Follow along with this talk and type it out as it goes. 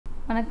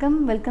வணக்கம்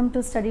welcome to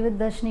study with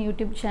Dharshini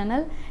YouTube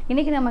channel.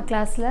 இன்றைக்கி நம்ம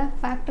கிளாஸில்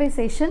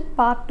ஃபேக்டரைசேஷன்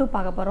பார்ட் 2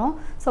 பார்க்க போகிறோம்.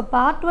 ஸோ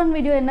பார்ட் 1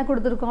 வீடியோ என்ன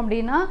கொடுத்துருக்கோம்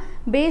அப்படின்னா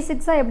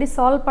பேசிக்ஸாக எப்படி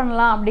சால்வ்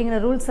பண்ணலாம் அப்படிங்கிற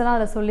ரூல்ஸ் எல்லாம்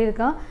அதில்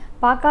சொல்லியிருக்கோம்.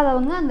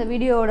 பார்க்காதவங்க அந்த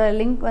வீடியோவோட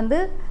லிங்க் வந்து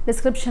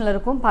டிஸ்கிரிப்ஷனில்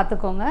இருக்கும்,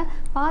 பார்த்துக்கோங்க.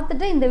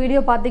 பார்த்துட்டு இந்த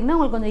வீடியோ பார்த்தீங்கன்னா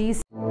உங்களுக்கு கொஞ்சம்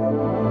easy.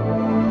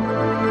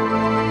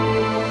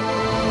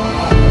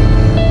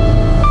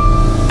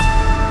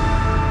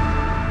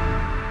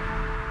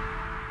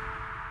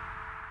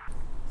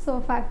 So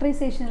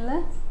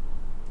ஃபேக்டரைசேஷனில்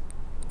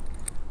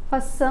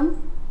first some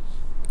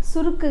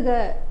சுருக்குக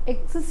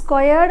x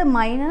squared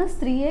minus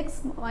 3x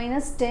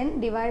minus 10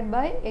 divide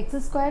by x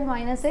squared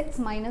minus x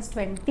minus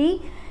 20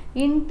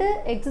 into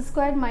x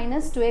squared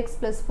minus 2x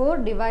plus 4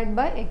 divide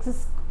by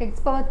x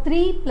power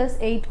 3 plus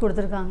 8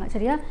 கொடுத்துருக்காங்க.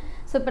 சரியா?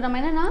 ஸோ இப்போ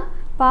நம்ம என்னென்னா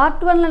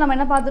பார்ட் 1ல் நம்ம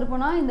என்ன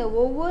பார்த்துருப்போம்னா இந்த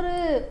ஒவ்வொரு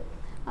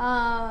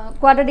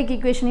குவாட்ரட்டிக்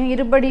ஈக்குவேஷனையும்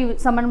இருபடி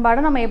சமன்பாடை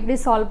நம்ம எப்படி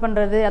சால்வ்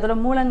பண்ணுறது, அதோட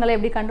மூலங்களை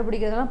எப்படி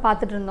கண்டுபிடிக்கிறதெல்லாம்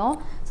பார்த்துட்டு இருந்தோம்.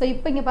 ஸோ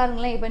இப்போ இங்கே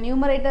பாருங்களேன், இப்போ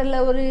நியூமரேட்டரில்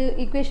ஒரு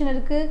ஈக்குவேஷன்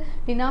இருக்குது,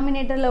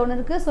 டினாமினேட்டரில் ஒன்று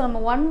இருக்குது. ஸோ நம்ம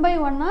 1 by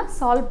 1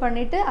 சால்வ்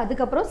பண்ணிவிட்டு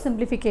அதுக்கப்புறம்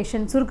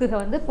சிம்பிளிஃபிகேஷன் சுருக்குக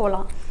வந்து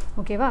போகலாம்.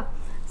 ஓகேவா?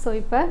 ஸோ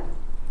இப்போ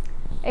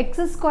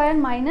X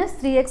square minus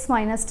 3x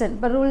minus 10.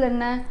 இப்போ ரூல்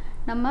என்ன,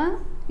 நம்ம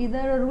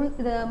இதோட ரூல்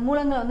இதை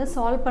மூலங்களை வந்து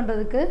சால்வ்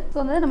பண்ணுறதுக்கு ஸோ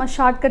வந்து நம்ம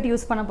ஷார்ட்கட்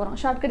யூஸ் பண்ண போகிறோம்.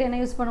 ஷார்ட்கட்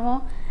என்ன யூஸ்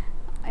பண்ணுவோம்,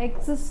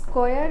 x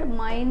square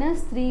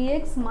minus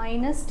 3x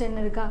minus 10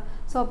 இருக்கா.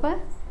 ஸோ அப்போ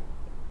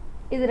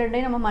இது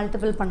ரெண்டையும் நம்ம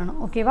மல்டிபிள் பண்ணணும்.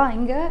 ஓகேவா?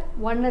 இங்கே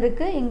 1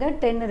 இருக்குது, இங்கே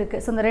 10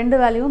 இருக்குது. ஸோ இந்த ரெண்டு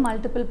வேல்யூவும்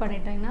மல்டிபிள்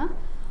பண்ணிட்டீங்கன்னா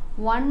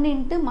 1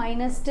 இன்ட்டு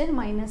மைனஸ் 10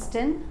 மைனஸ்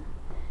 10,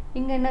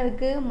 இங்கே என்ன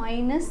இருக்குது,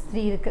 மைனஸ்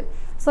 3 இருக்குது.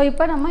 ஸோ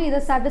இப்போ நம்ம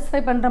இதை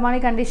சாட்டிஸ்ஃபை பண்ணுற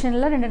மாதிரி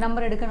கண்டிஷனில் ரெண்டு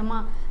நம்பர் எடுக்கணுமா,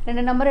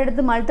 ரெண்டு நம்பர்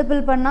எடுத்து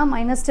மல்டிபிள் பண்ணால்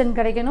மைனஸ் 10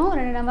 கிடைக்கணும்,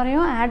 ரெண்டு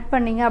நம்பரையும் ஆட்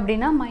பண்ணிங்க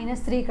அப்படின்னா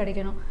மைனஸ் 3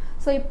 கிடைக்கணும்.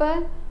 ஸோ இப்போ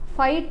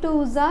 5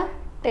 2s are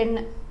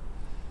 10.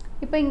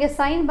 இப்போ இங்கே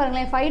சைன்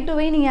பாருங்களேன், 5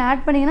 2 நீங்கள் ஆட்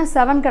பண்ணிங்கன்னா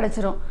 7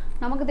 கிடச்சிரும்.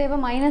 நமக்கு தேவை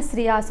மைனஸ்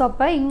 3. ஸோ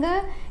அப்போ இங்கே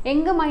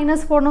எங்கே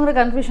மைனஸ் போடணுங்கிற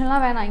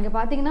கன்ஃபியூஷன்லாம் வேணாம். இங்கே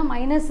பார்த்தீங்கன்னா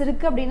மைனஸ்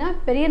இருக்குது அப்படின்னா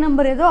பெரிய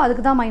நம்பர் ஏதோ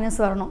அதுக்கு தான் மைனஸ்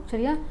வரணும்.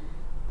 சரியா?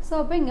 ஸோ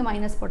அப்போ இங்கே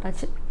மைனஸ்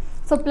போட்டாச்சு.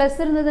 ஸோ ப்ளஸ்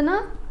இருந்ததுன்னா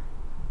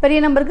பெரிய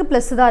நம்பருக்கு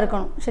ப்ளஸ் தான்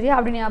இருக்கணும். சரியா?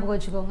 அப்படி ஞாபகம்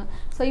வச்சுக்கோங்க.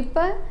 ஸோ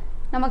இப்போ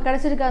நமக்கு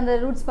கிடச்சிருக்க அந்த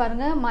ரூட்ஸ்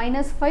பாருங்கள்,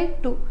 மைனஸ் 5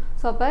 2.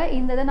 ஸோ அப்போ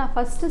இந்த இதை நான்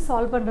ஃபஸ்ட்டு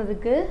சால்வ்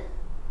பண்ணுறதுக்கு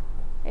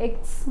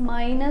எக்ஸ்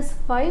மைனஸ்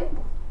 5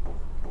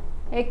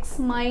 x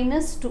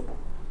மைனஸ் 2,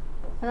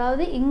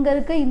 அதாவது இங்கே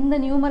இருக்க இந்த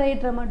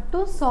நியூமரேட்டரை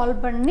மட்டும் சால்வ்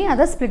பண்ணி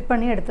அதை ஸ்ப்ளிட்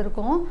பண்ணி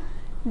எடுத்திருக்கோம்.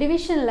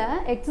 டிவிஷனில்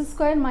X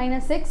square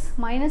minus X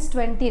minus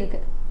 20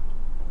 இருக்குது.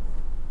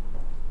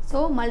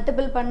 ஸோ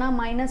மல்டிபிள் பண்ணால்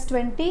மைனஸ்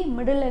 20,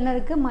 மிடில் என்ன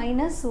இருக்குது,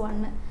 மைனஸ்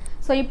 1.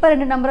 ஸோ இப்போ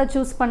ரெண்டு நம்பரை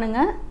சூஸ்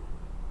பண்ணுங்கள்.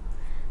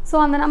 ஸோ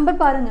அந்த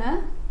நம்பர்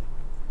பாருங்கள்,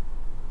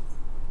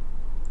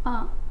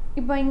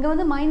 இப்போ இங்கே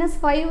வந்து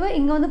மைனஸ் 5,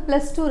 இங்கே வந்து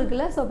ப்ளஸ் 2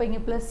 இருக்குல்ல. ஸோ இப்போ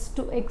இங்கே plus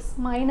 2 X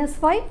minus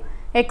 5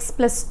 x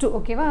plus 2.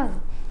 ஓகேவா?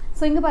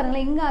 ஸோ இங்கே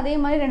பாருங்களேன், இங்கே அதே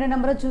மாதிரி ரெண்டு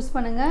நம்பரை சூஸ்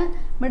பண்ணுங்கள்.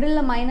 மிடில்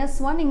மைனஸ்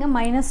 1, இங்கே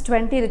மைனஸ்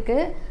 20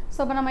 இருக்குது. ஸோ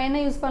இப்போ நம்ம என்ன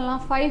யூஸ்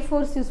பண்ணலாம், 5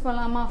 4s யூஸ்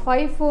பண்ணலாமா.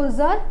 5 4s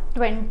are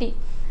 20.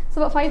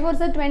 So 5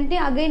 4s are 20.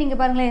 Again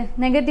நீங்கள் பாருங்களேன்,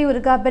 நெகட்டிவ்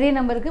இருக்கா, பெரிய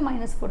நம்பருக்கு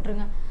மைனஸ்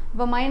போட்டுருங்க.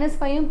 இப்போ மைனஸ்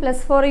 5யும்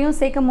ப்ளஸ் 4ஐயும்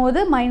சேர்க்கும்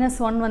போது மைனஸ்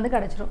 1 வந்து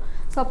கிடச்சிரும்.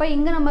 ஸோ அப்போ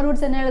இங்கே நம்ம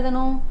ரூட்ஸ் என்ன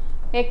எழுதணும்,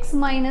 எக்ஸ்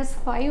மைனஸ்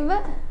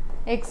 5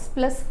 எக்ஸ்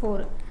ப்ளஸ்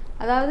 4.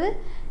 அதாவது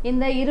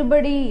இந்த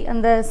இருபடி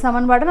அந்த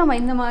சமன்பாடை நம்ம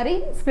இந்த மாதிரி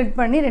ஸ்ப்ளிட்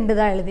பண்ணி ரெண்டு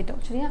தான்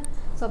எழுதிட்டோம். சரியா?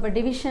 ஸோ அப்போ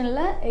டிவிஷனில்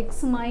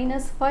எக்ஸ்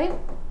மைனஸ் 5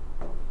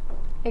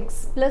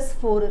 எக்ஸ் ப்ளஸ்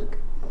 4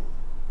 இருக்குது.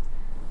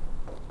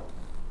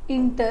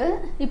 இன்ட்டு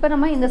இப்போ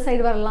நம்ம இந்த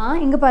சைடு வரலாம்.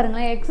 இங்கே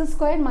பாருங்களேன், X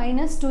square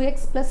minus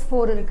 2x plus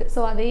 4 இருக்குது.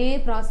 ஸோ அதே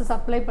ப்ராசஸ்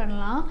அப்ளை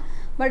பண்ணலாம்.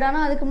 பட்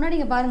ஆனால் அதுக்கு முன்னாடி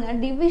இங்கே பாருங்கள்,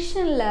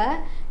 டிவிஷனில்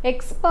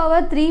எக்ஸ்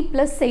பவர் 3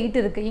 ப்ளஸ் 8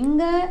 இருக்குது.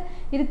 இங்கே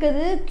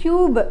இருக்குது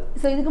க்யூப்.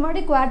 ஸோ இதுக்கு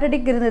முன்னாடி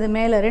குவாட்ரட்டிக் இருந்தது,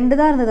 மேலே 2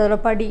 தான் இருந்தது அதோட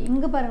படி.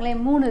 இங்கே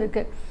பாருங்களேன் 3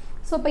 இருக்குது.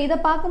 ஸோ இப்போ இதை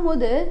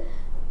பார்க்கும்போது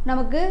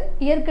நமக்கு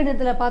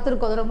இயற்கணிதத்தில்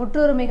பார்த்துருக்கோம் அதோட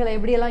முற்றுரிமைகளை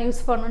எப்படியெல்லாம்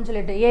யூஸ் பண்ணணும்னு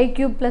சொல்லிட்டு a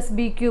cube plus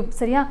b cube.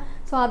 சரியா?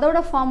 ஸோ அதோட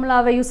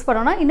ஃபார்முலாவை யூஸ்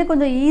பண்ணோன்னா இன்னும்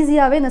கொஞ்சம்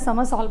ஈஸியாகவே இந்த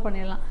சம்ம சால்வ்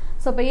பண்ணிடலாம்.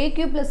 ஸோ இப்போ a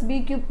cube plus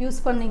b cube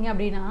use பண்ணிங்க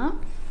அப்படின்னா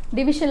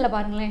டிவிஷனில்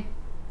பாருங்களேன்,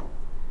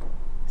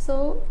 ஸோ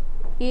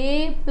a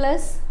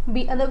ப்ளஸ்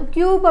b, அந்த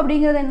க்யூப்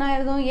அப்படிங்கிறது என்ன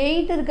ஆயிருக்கும்,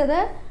 8 இருக்கிறத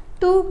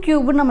 2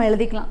 க்யூப்னு நம்ம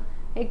எழுதிக்கலாம்.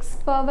 எக்ஸ்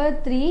பவர்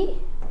 3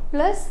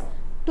 ப்ளஸ்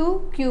 2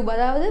 க்யூப்,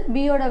 அதாவது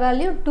பியோட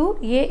வேல்யூ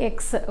 2ax.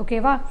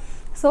 ஓகேவா?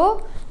 So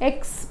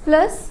X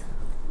plus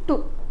 2.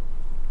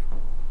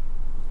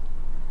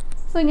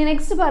 ஸோ இங்கே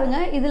நெக்ஸ்ட்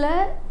பாருங்கள், இதில்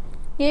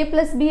a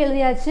ப்ளஸ் b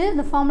எழுதியாச்சு.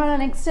 இந்த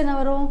ஃபார்முலாவில் நெக்ஸ்ட் என்ன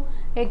வரும்,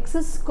 X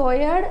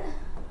squared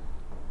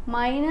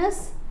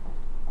minus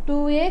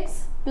 2x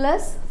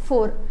plus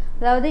 4,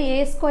 அதாவது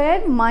a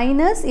square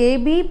minus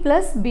ab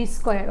plus b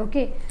square.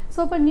 Okay? So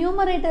இப்போ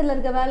நியூமரேட்டரில்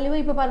இருக்க வேல்யூ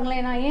இப்போ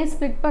பாருங்களேன், நான் ஏன்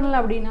ஸ்ப்ளிட் பண்ணல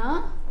அப்படின்னா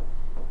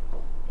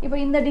இப்போ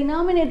இந்த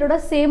டினாமினேட்டரோட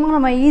சேமாக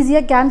நம்ம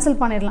ஈஸியாக கேன்சல்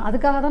பண்ணிடலாம்.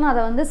 அதுக்காக தான் நான்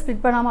அதை வந்து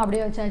ஸ்ப்ளிட் பண்ணாமல்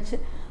அப்படியே வச்சாச்சு.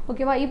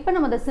 ஓகேவா? இப்போ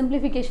நம்ம அதை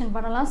சிம்பிளிஃபிகேஷன்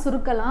பண்ணலாம்,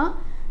 சுருக்கலாம்.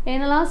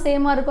 என்னெல்லாம்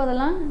சேமாக இருக்கோ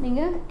அதெல்லாம்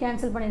நீங்கள்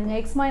கேன்சல் பண்ணிடுங்க.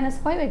 X minus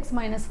 5 X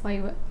minus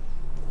 5,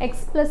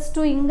 X plus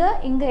 2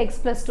 இங்கே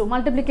எக்ஸ் ப்ளஸ் 2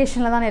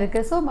 மல்டிப்ளிகேஷனில் தானே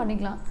இருக்குது. ஸோ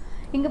பண்ணிக்கலாம்.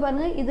 இங்கே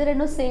பாருங்கள், இது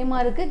ரெண்டும்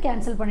சேமாக இருக்குது,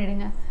 கேன்சல்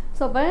பண்ணிவிடுங்க.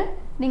 ஸோ அப்போ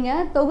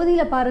நீங்கள்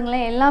தொகுதியில்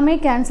பாருங்களேன் எல்லாமே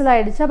கேன்சல்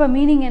ஆகிடுச்சு. அப்போ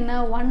மீனிங் என்ன?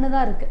 1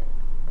 தான் இருக்குது.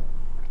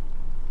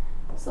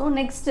 ஸோ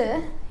நெக்ஸ்ட்டு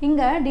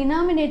இங்கே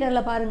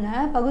டினாமினேட்டரில்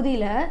பாருங்கள்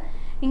பகுதியில்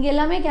இங்கே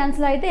எல்லாமே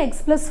கேன்சல் ஆகிட்டு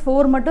எக்ஸ் ப்ளஸ்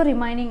 4 மட்டும்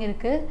ரிமைனிங்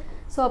இருக்குது.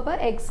 ஸோ அப்போ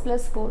எக்ஸ்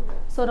ப்ளஸ் 4.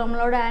 ஸோ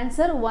நம்மளோட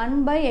answer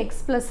 1/x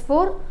 +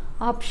 4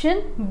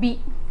 option B.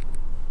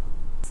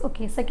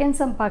 Okay, second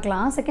sum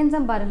பார்க்கலாம். செகண்ட்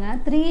சம் பாருங்கள்.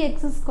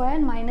 3x²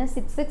 -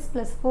 6x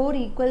 +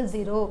 4 =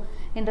 0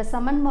 என்ற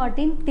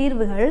சமன்பாட்டின்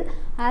தீர்வுகள்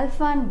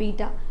ஆல்ஃபா அண்ட்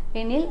பீட்டா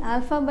எனில்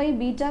α/β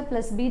 +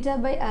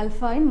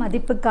 β/α இன்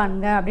மதிப்பு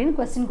காண்க அப்படின்னு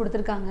கொஸ்டின்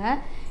கொடுத்துருக்காங்க.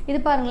 இது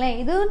பாருங்களேன்,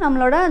 இது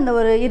நம்மளோட அந்த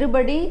ஒரு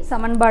இருபடி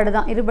சமன்பாடு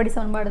தான்.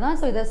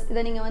 ஸோ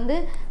இதை நீங்கள் வந்து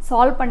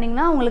சால்வ்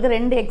பண்ணிங்கன்னா உங்களுக்கு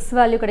 2 எக்ஸ்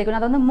வேல்யூ கிடைக்கும்.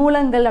 அது வந்து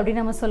மூலங்கள்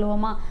அப்படின்னு நம்ம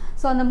சொல்லுவோமா.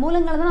 ஸோ அந்த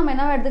மூலங்களை தான் நம்ம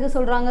என்ன எடுத்துக்க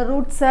சொல்கிறாங்க?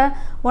 ரூட்ஸை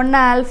 1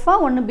 ஆல்ஃபா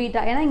 1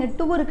 பீட்டா. ஏன்னா இங்கே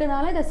 2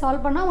 இருக்கிறனால இதை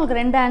சால்வ் பண்ணால் உங்களுக்கு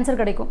 2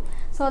 ஆன்சர் கிடைக்கும்.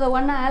 ஸோ அதை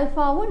 1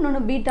 ஆல்ஃபாவும்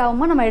இன்னொன்று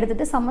பீட்டாவும் நம்ம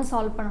எடுத்துகிட்டு சம்ம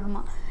சால்வ்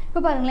பண்ணணுமா.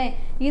 இப்போ பாருங்களேன்,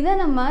 இதை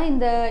நம்ம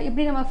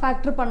இப்படி நம்ம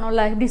ஃபேக்டர்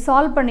பண்ணோம்ல, இப்படி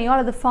சால்வ் பண்ணியோ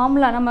அல்லது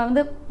ஃபார்முலா நம்ம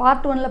வந்து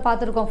பார்ட் 1ல்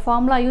பார்த்துருக்கோம்.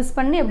 ஃபார்முலா யூஸ்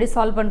பண்ணி எப்படி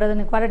சால்வ்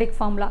பண்ணுறதுன்னு குவாட்ரேட்டிக்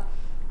ஃபார்முலா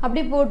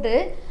அப்படி போட்டு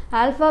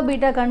ஆல்ஃபா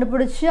பீட்டா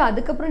கண்டுபிடிச்சி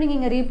அதுக்கப்புறம் நீங்கள்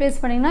இங்கே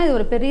ரீப்ளேஸ் பண்ணிங்கன்னா இது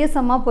ஒரு பெரிய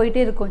சம்மாக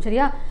போயிட்டே இருக்கும்.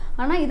 சரியா?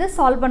 ஆனால் இதை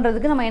சால்வ்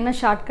பண்ணுறதுக்கு நம்ம என்ன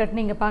ஷார்ட்கட்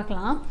நீங்கள்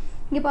பார்க்கலாம்.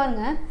 இங்கே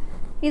பாருங்கள்,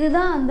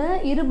 இதுதான் அந்த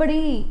இருபடி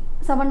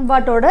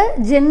சமன்பாட்டோட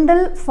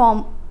ஜென்ரல்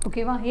ஃபார்ம்.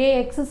 ஓகேவா?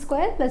 ax²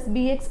 +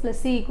 bx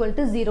 + c =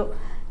 0.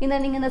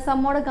 நீங்கள் இந்த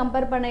சம்மோட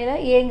கம்பேர்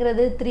பண்ணையில்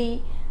ஏங்கிறது 3,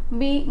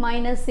 b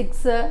 -6,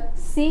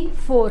 c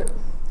 4.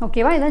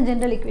 ஓகேவா? இதுதான்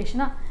ஜென்ரல்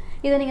ஈக்குவேஷனா.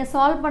 இதை நீங்கள்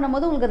சால்வ்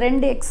பண்ணும்போது உங்களுக்கு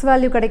 2 எக்ஸ்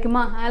வேல்யூ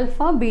கிடைக்குமா?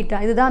 Alpha beta.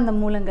 இதுதான் அந்த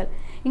மூலங்கள்.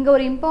 இங்கே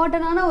ஒரு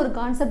இம்பார்ட்டண்டான ஒரு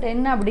கான்செப்ட்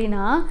என்ன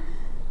அப்படின்னா,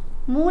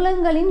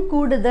 மூலங்களின்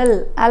கூடுதல்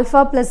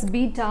ஆல்ஃபா ப்ளஸ்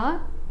பீட்டா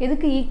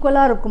எதுக்கு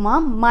ஈக்குவலாக இருக்குமா?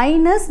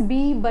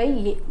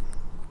 -b/a.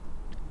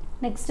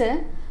 நெக்ஸ்ட்டு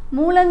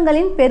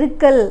மூலங்களின்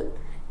பெருக்கல்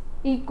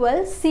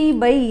ஈக்குவல்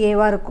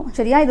c/aவாக இருக்கும்.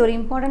 சரியா? இது ஒரு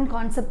இம்பார்ட்டன்ட்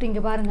கான்செப்ட்.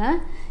 இங்கே பாருங்கள்,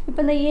 இப்போ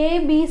இந்த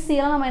ABC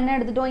எல்லாம் நம்ம என்ன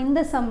எடுத்துட்டோம்?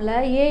 இந்த சம்மில்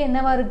a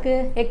என்னவா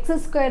இருக்குது?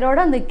 x²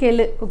 அந்த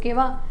கெழு.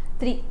 ஓகேவா?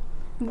 3.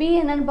 b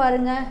என்னன்னு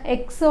பாருங்கள்,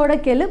 எக்ஸோட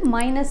கெழு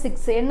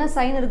 -6. என்ன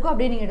சைன் இருக்கோ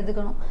அப்படியே நீங்கள்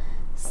எடுத்துக்கணும்.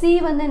 c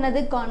வந்து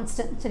என்னது?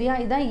 கான்ஸ்டன்ட். சரியா?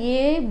 இதுதான்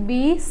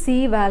ABC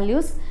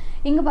வேல்யூஸ்.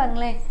 இங்கே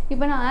பாருங்களேன்,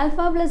 இப்போ நான்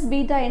ஆல்ஃபா ப்ளஸ்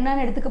பீட்டா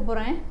என்னன்னு எடுத்துக்க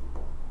போகிறேன்.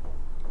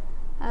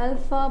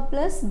 ஆல்ஃபா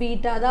ப்ளஸ்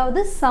பீட்டா அதாவது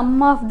some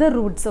of the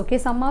roots. Okay,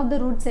 some of the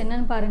roots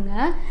என்னன்னு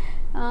பாருங்கள்,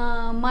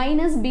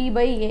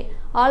 -b/a.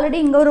 ஆல்ரெடி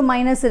இங்கே ஒரு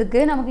மைனஸ்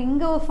இருக்குது, நமக்கு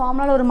இங்கே ஒரு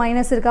ஃபார்முலாவில் ஒரு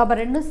மைனஸ் இருக்குது. அப்போ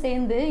ரெண்டும்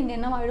சேர்ந்து இங்கே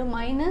என்ன ஆகிடும்?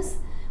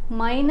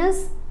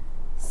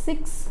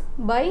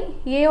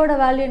 -6/aயோட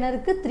வேல்யூ என்ன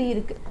இருக்குது? 3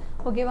 இருக்குது.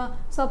 ஓகேவா?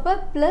 ஸோ அப்போ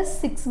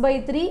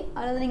 +6/3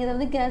 அல்லது நீங்கள் இதை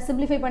வந்து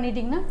சிம்பிளிஃபை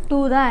பண்ணிட்டீங்கன்னா 2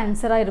 தான்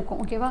ஆன்சராக இருக்கும்.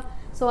 ஓகேவா?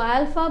 ஸோ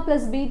ஆல்ஃபா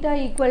ப்ளஸ் பீட்டா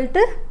 =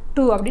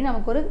 2 அப்படின்னு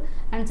நமக்கு ஒரு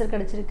ஆன்சர்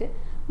கிடச்சிருக்கு.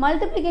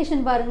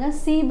 மல்டிப்ளிகேஷன் பாருங்கள்,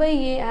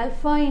 c/a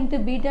ஆல்ஃபா இன்ட்டு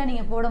பீட்டா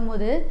நீங்கள்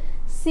போடும்போது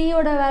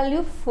சியோட வேல்யூ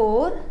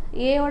 4,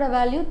 ஏயோட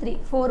வேல்யூ 3,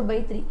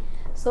 4/3.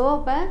 ஸோ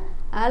அப்போ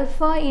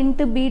alpha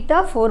into beta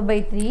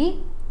 4/3,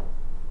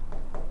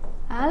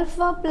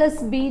 alpha plus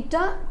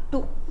beta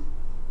 2.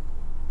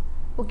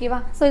 ஓகேவா?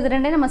 ஸோ இது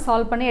ரெண்டையும் நம்ம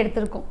சால்வ் பண்ணி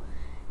எடுத்திருக்கோம்.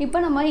 இப்போ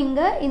நம்ம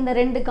இங்கே இந்த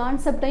 2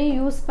 கான்செப்டையும்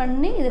யூஸ்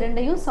பண்ணி இது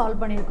ரெண்டையும்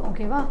சால்வ் பண்ணியிருக்கோம்.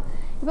 ஓகேவா?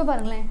 இப்போ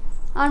பாருங்களேன்,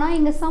 ஆனால்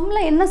இங்கே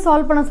சம்மில் என்ன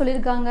சால்வ் பண்ண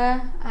சொல்லியிருக்காங்க?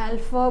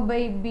 α/β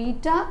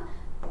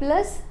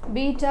ப்ளஸ்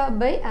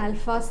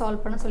β/α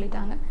சால்வ் பண்ண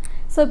சொல்லிட்டாங்க.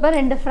 ஸோ இப்போ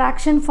 2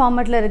 ஃப்ராக்ஷன்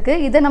ஃபார்மேட்டில்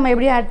இருக்குது. இதை நம்ம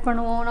எப்படி ஆட்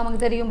பண்ணுவோம்? நமக்கு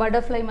தெரியும்,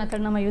 பட்டர்ஃப்ளை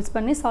மெத்தட் நம்ம யூஸ்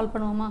பண்ணி சால்வ்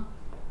பண்ணுவோமா.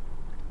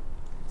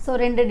 ஸோ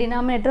 2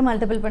 டினாமினேட்டர்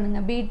மல்டிபிள்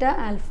பண்ணுங்கள், beta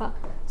alpha.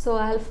 So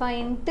alpha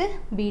into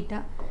beta.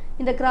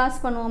 இந்த கிராஸ்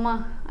பண்ணுவோமா?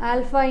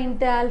 Alpha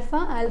into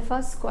alpha, alpha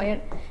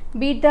square.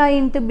 Beta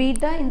into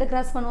beta, இந்த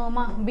கிராஸ்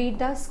பண்ணுவோமா?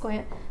 Beta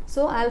square.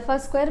 So alpha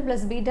square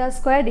plus beta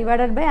square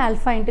divided by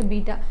alpha into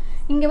beta.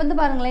 இங்கே வந்து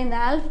பாருங்களேன், இந்த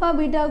alpha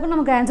பீட்டாவுக்கும்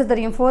நமக்கு ஆன்சர்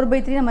தெரியும்,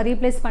 4/3 நம்ம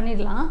ரீப்ளேஸ்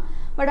பண்ணிடலாம்.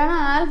 பட்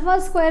ஆனால் ஆல்ஃபா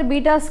ஸ்கொயர்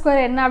பீட்டா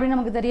ஸ்கொயர் என்ன அப்படின்னு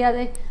நமக்கு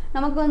தெரியாது.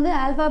 நமக்கு வந்து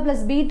ஆல்ஃபா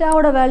ப்ளஸ்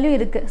பீட்டாவோட வேல்யூ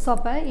இருக்குது. ஸோ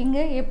அப்போ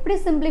இங்கே எப்படி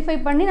சிம்பிளிஃபை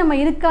பண்ணி நம்ம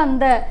இருக்க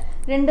அந்த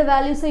 2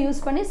 வேல்யூஸை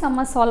யூஸ் பண்ணி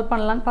சம்ம சால்வ்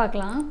பண்ணலான்னு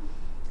பார்க்கலாம்.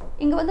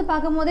 இங்கே வந்து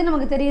பார்க்கும் போதே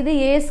நமக்கு தெரியுது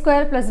a²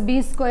 + b².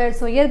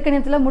 ஸோ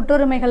இயற்கணிதத்தில்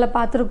முற்றொருமைகளை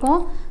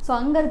பார்த்துருக்கோம். ஸோ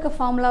அங்கே இருக்க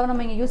ஃபார்முலாவை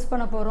நம்ம இங்கே யூஸ்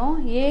பண்ண போகிறோம்.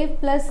 a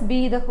 + b²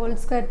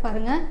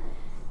 பாருங்கள்,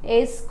 a²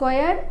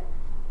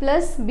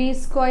 + b²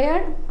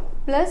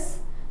 +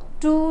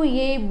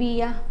 2ab.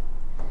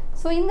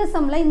 ஸோ இந்த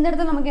சம்மில் இந்த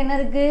இடத்துல நமக்கு என்ன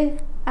இருக்குது?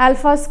 α²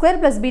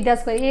 + β²,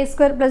 a²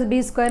 + b²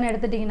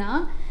 எடுத்துட்டிங்கன்னா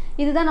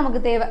இதுதான் நமக்கு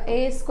தேவை. a²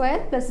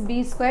 + b²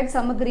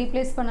 சம்முக்கு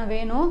ரீப்ளேஸ் பண்ண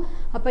வேணும்.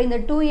 அப்போ இந்த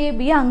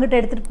 2ab அங்கிட்ட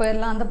எடுத்துகிட்டு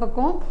போயிடலாம் அந்த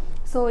பக்கம்.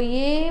 So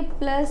a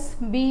 +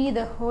 b²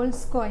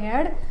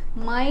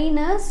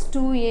 minus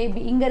 2ab.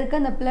 இங்கே இருக்க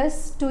அந்த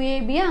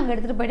 +2ab அங்கே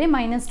எடுத்துகிட்டு போயிட்டு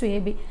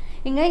 -2ab.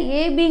 இங்கே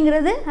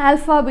ஏபிங்கிறது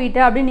ஆல்ஃபா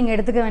பீட்டா அப்படின்னு நீங்கள்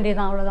எடுத்துக்க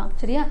வேண்டியதான், அவ்வளோதான்.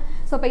 சரியா?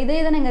 ஸோ அப்போ இதே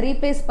தான் நீங்கள்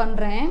ரீப்ளேஸ்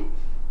பண்ணுறேன்.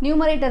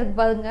 நியூமரேட்டருக்கு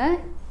பாருங்கள்,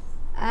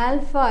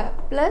 alpha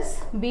plus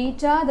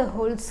beta ²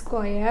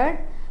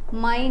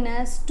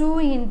 minus 2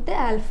 into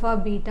alpha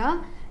beta.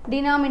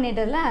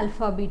 டினாமினேட்டரில்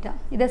ஆல்ஃபா பீட்டா.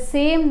 இதை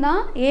சேம்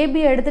தான், ஏபி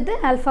எடுத்துகிட்டு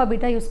ஆல்ஃபா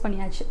பீட்டா யூஸ்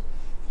பண்ணியாச்சு.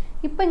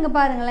 இப்போ இங்கே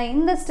பாருங்களேன்,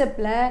 இந்த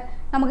ஸ்டெப்பில்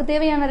நமக்கு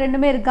தேவையான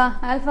ரெண்டுமே இருக்கா?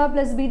 ஆல்ஃபா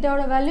ப்ளஸ்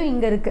பீட்டாவோட வேல்யூ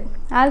இங்கே இருக்குது,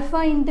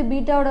 ஆல்ஃபா இன்ட்டு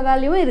பீட்டாவோட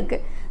வேல்யூவும்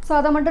இருக்குது. ஸோ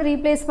அதை மட்டும்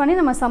ரீப்ளேஸ் பண்ணி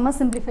நம்ம சம்மை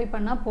சிம்பிளிஃபை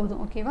பண்ணால் போதும்.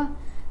 ஓகேவா?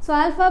 ஸோ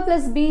ஆல்ஃபா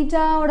ப்ளஸ்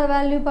பீட்டாவோட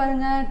வேல்யூ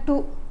பாருங்கள் 2,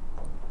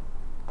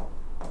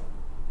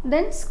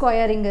 தென்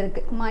ஸ்கொயர் இங்கே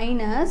இருக்குது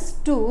மைனஸ்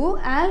 2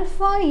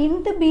 ஆல்ஃபா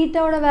இன்ட்டு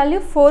பீட்டாவோட வேல்யூ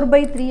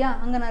 4/3.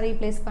 அங்கே நான்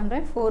ரீப்ளேஸ்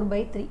பண்ணுறேன்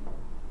 4/3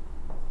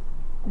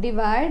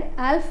 divide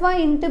alpha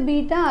into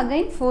beta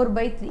again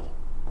 4/3.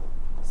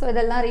 So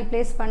இதெல்லாம்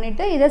ரீப்ளேஸ்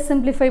பண்ணிவிட்டு இதை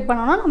சிம்பிளிஃபை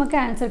பண்ணோன்னா நமக்கு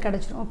ஆன்சர்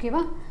கிடச்சிடும்.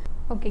 ஓகேவா?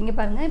 ஓகே, இங்கே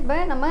பாருங்கள், இப்போ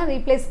நம்ம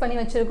ரீப்ளேஸ் பண்ணி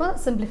வச்சுருக்கோம்,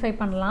 சிம்பிளிஃபை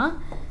பண்ணலாம்.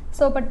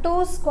 ஸோ இப்போ 2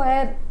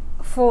 square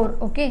 4,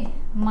 okay,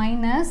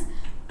 minus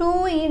 2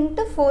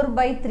 into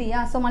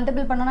 4/3. So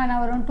multiple பண்ணோன்னா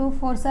என்ன வரும்? 2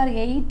 4s are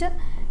 8,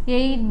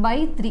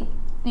 8/3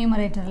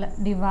 நியூமரேட்டரில்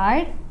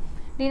டிவைட்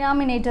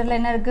டினாமினேட்டரில்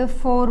என்ன இருக்குது?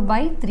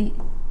 4/3.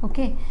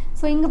 ஓகே,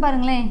 ஸோ இங்கே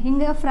பாருங்களேன்,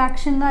 இங்கே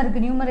ஃப்ராக்ஷன் தான்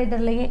இருக்குது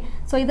நியூமரேட்டர்லேயே.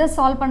 ஸோ இதை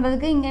சால்வ்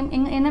பண்ணுறதுக்கு இங்கே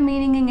என்ன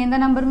மீனிங்? இங்கே எந்த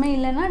நம்பருமே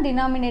இல்லைன்னா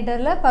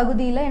டினாமினேட்டரில்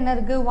பகுதியில் என்ன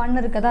இருக்குது? 1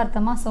 இருக்கதா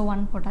அர்த்தமா? ஸோ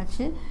 1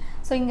 போட்டாச்சு.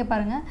 ஸோ இங்கே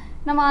பாருங்கள்,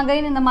 நம்ம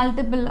அகைன் இந்த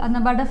மல்டிபிள் அந்த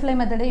பட்டர்ஃப்ளை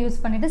மெத்தடை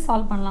யூஸ் பண்ணிவிட்டு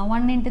சால்வ் பண்ணலாம்.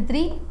 1 ×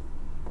 3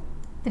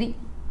 3,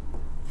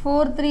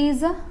 4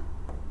 3s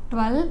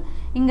 12,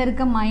 இங்கே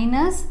இருக்க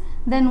மைனஸ்,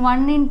 தென்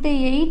 1 ×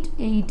 8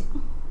 8,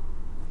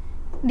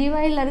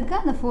 டிவைடில் இருக்க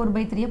அந்த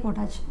 4/3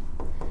 போட்டாச்சு.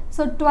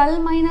 So 12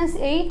 minus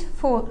 8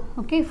 4,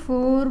 okay,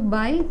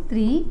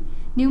 4/3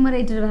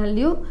 numerator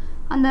value.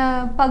 அந்த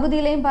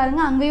பகுதியிலையும்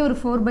பாருங்கள், அங்கேயும் ஒரு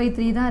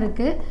 4/3 தான்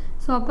இருக்குது.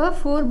 ஸோ அப்போ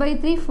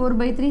 4/3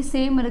 4/3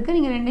 சேம் இருக்குது.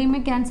 நீங்கள்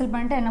ரெண்டையுமே கேன்சல்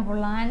பண்ணிட்டு என்ன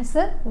போடலாம்?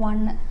 ஆன்சர்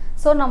 1.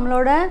 ஸோ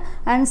நம்மளோட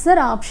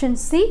answer option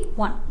C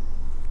 1.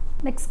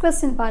 Next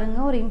question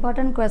பாருங்கள், ஒரு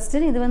இம்பார்ட்டன்ட்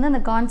கொஸ்டின். இது வந்து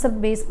அந்த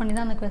கான்செப்ட் பேஸ் பண்ணி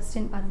தான் அந்த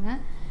கொஸ்டின் பாருங்கள்.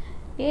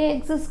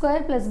 ax²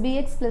 +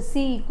 bx +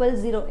 c =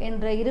 0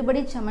 என்ற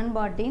இருபடி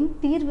சமன்பாட்டின்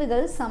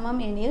தீர்வுகள்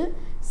சமம் எனில்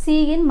c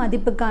இன்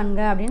மதிப்பு காண்க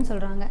அப்படின்னு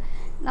சொல்கிறாங்க.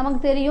 நமக்கு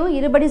தெரியும்,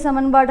 இருபடி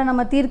சமன்பாட்டை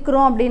நம்ம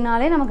தீர்க்கிறோம்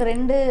அப்படின்னாலே நமக்கு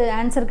 2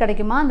 ஆன்சர்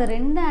கிடைக்குமா? அந்த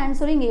 2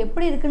 ஆன்சரும் இங்கே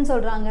எப்படி இருக்குன்னு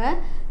சொல்கிறாங்க?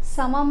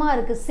 சமமாக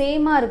இருக்குது,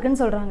 சேமாக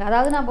இருக்குதுன்னு சொல்கிறாங்க.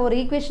 அதாவது நான் இப்போ ஒரு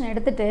ஈக்குவேஷன்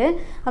எடுத்துகிட்டு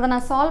அதை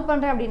நான் சால்வ்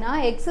பண்ணுறேன் அப்படின்னா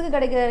எக்ஸுக்கு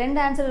கிடைக்கிற 2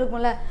 ஆன்சர்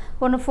இருக்கும்ல,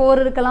 ஒன்று 4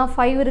 இருக்கலாம்,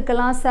 5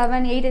 இருக்கலாம்,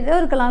 7 8 ஏதோ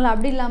இருக்கலாம்ல.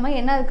 அப்படி இல்லாமல்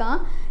என்ன இருக்கான்?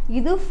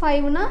 இது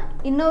 5னா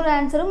இன்னொரு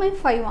ஆன்சரும்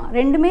 5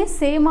 ரெண்டுமே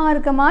சேமாக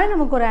இருக்க மாதிரி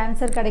நமக்கு ஒரு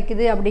ஆன்சர்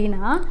கிடைக்குது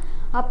அப்படின்னா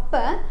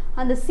அப்போ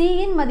அந்த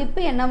சியின் மதிப்பு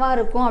என்னவாக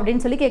இருக்கும்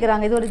அப்படின்னு சொல்லி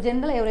கேட்குறாங்க. இது ஒரு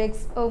ஜென்ரல்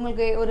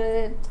உங்களுக்கு ஒரு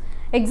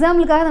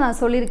எக்ஸாம்பிளுக்காக நான்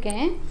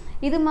சொல்லியிருக்கேன்.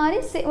 இது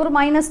மாதிரி ஒரு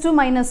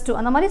 -2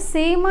 அந்த மாதிரி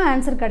சேமாக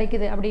ஆன்சர்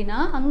கிடைக்குது அப்படின்னா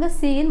அங்கே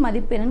சியின்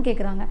மதிப்பு என்னன்னு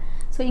கேட்குறாங்க.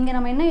 ஸோ இங்கே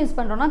நம்ம என்ன யூஸ்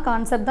பண்ணுறோம்னா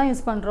கான்செப்ட் தான்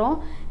யூஸ் பண்ணுறோம்.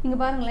 இங்கே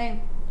பாருங்களேன்,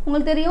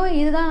 உங்களுக்கு தெரியும்,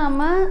 இதுதான்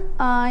நம்ம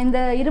இந்த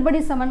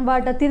இருபடி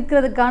சமன்பாட்டை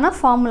தீர்க்கிறதுக்கான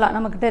ஃபார்முலா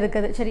நம்மக்கிட்ட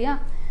இருக்குது. சரியா?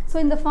 ஸோ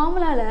இந்த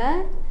ஃபார்முலாவில்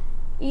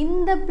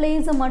இந்த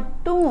பிளேஸை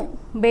மட்டும்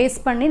பேஸ்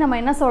பண்ணி நம்ம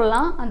என்ன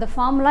சொல்லலாம்? அந்த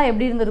ஃபார்முலா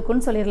எப்படி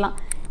இருந்திருக்குன்னு சொல்லிடலாம்.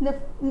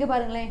 இங்கே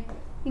பாருங்களேன்,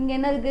 இங்கே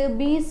என்ன இருக்குது?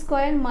 b²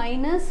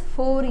 -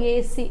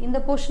 4ac இந்த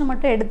போர்ஷனை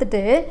மட்டும்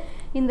எடுத்துகிட்டு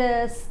இந்த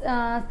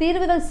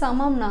தீர்வுகள்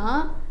சமம்னா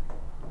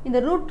இந்த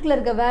ரூட்டில்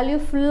இருக்க வேல்யூ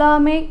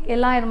ஃபுல்லாமே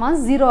எல்லாம் ஆயிடுமா?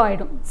 0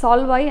 ஆகிடும்.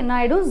 சால்வ் ஆகி என்ன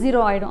ஆகிடும்?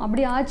 0 ஆகிடும்.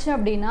 அப்படி ஆச்சு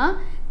அப்படின்னா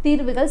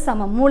தீர்வுகள்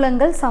சமம்,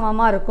 மூலங்கள்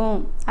சமமாக இருக்கும்,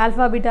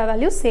 ஆல்ஃபா பீட்டா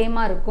வேல்யூ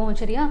சேமாக இருக்கும்.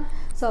 சரியா?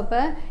 ஸோ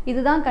அப்போ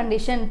இதுதான்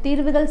கண்டிஷன்.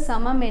 தீர்வுகள்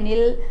சமம்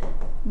எனில்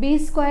b²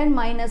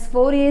 -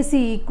 4ac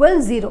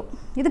 = 0.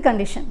 இது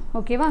கண்டிஷன்.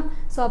 ஓகேவா?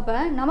 ஸோ அப்போ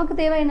நமக்கு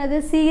தேவை என்னது?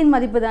 சியின்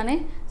மதிப்பு தானே.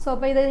 ஸோ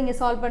அப்போ இதை நீங்கள்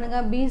சால்வ்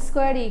பண்ணுங்கள்.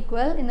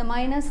 b² இந்த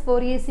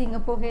 -4ac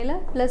இங்கே போகையில்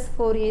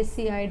 +4ac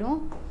ஆகிடும்.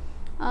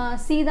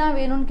 சி தான்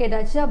வேணும்னு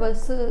கேட்டாச்சு. அப்போ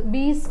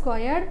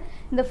b²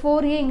 இந்த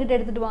 4a இங்கிட்ட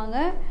எடுத்துகிட்டு வாங்க,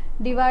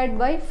 divide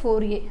by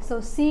 4a. So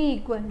c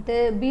 =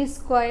 b²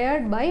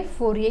 /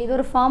 4a. இது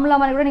ஒரு ஃபார்முலா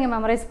மாதிரி கூட நீங்கள்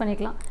மெமரைஸ்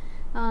பண்ணிக்கலாம்.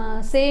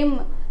 சேம்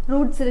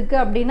ரூட்ஸ்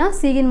இருக்குது அப்படின்னா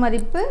சியின்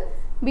மதிப்பு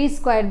b²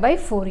 /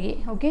 4a.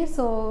 ஓகே,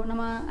 ஸோ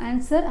நம்ம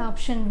answer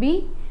option B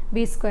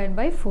b²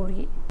 /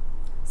 4a.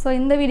 So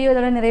இந்த வீடியோ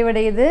இதோட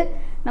நிறைவடையுது.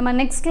 நம்ம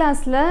நெக்ஸ்ட்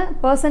கிளாஸில்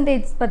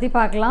பர்சன்டேஜ் பற்றி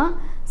பார்க்கலாம்.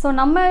 ஸோ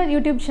நம்ம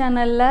யூடியூப்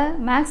சேனலில்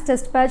மேக்ஸ்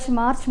டெஸ்ட் பேட்ச்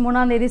மார்ச்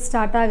 3ஆம் தேதி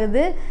ஸ்டார்ட்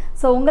ஆகுது.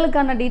 ஸோ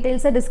உங்களுக்கான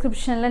டீட்டெயில்ஸை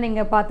டிஸ்கிரிப்ஷனில்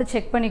நீங்கள் பார்த்து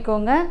செக்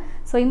பண்ணிக்கோங்க.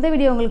 ஸோ இந்த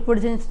வீடியோ உங்களுக்கு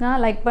பிடிச்சிருந்துச்சுன்னா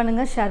லைக்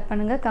பண்ணுங்கள், ஷேர்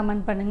பண்ணுங்கள்,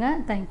 கமெண்ட் பண்ணுங்கள்.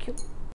 தேங்க்யூ.